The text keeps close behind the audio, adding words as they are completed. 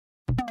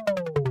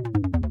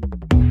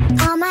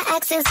my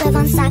exes live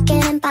on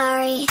 2nd and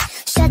Bowery.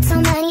 Shed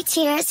so many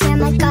tears, here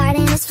my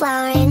garden is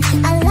flowering.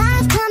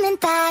 Alive, coming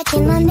back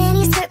in my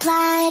mini skirt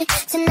plaid.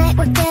 Tonight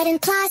we're getting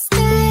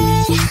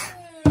plastered.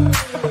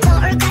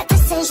 Don't regret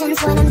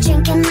decisions when I'm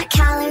drinking my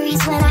cow.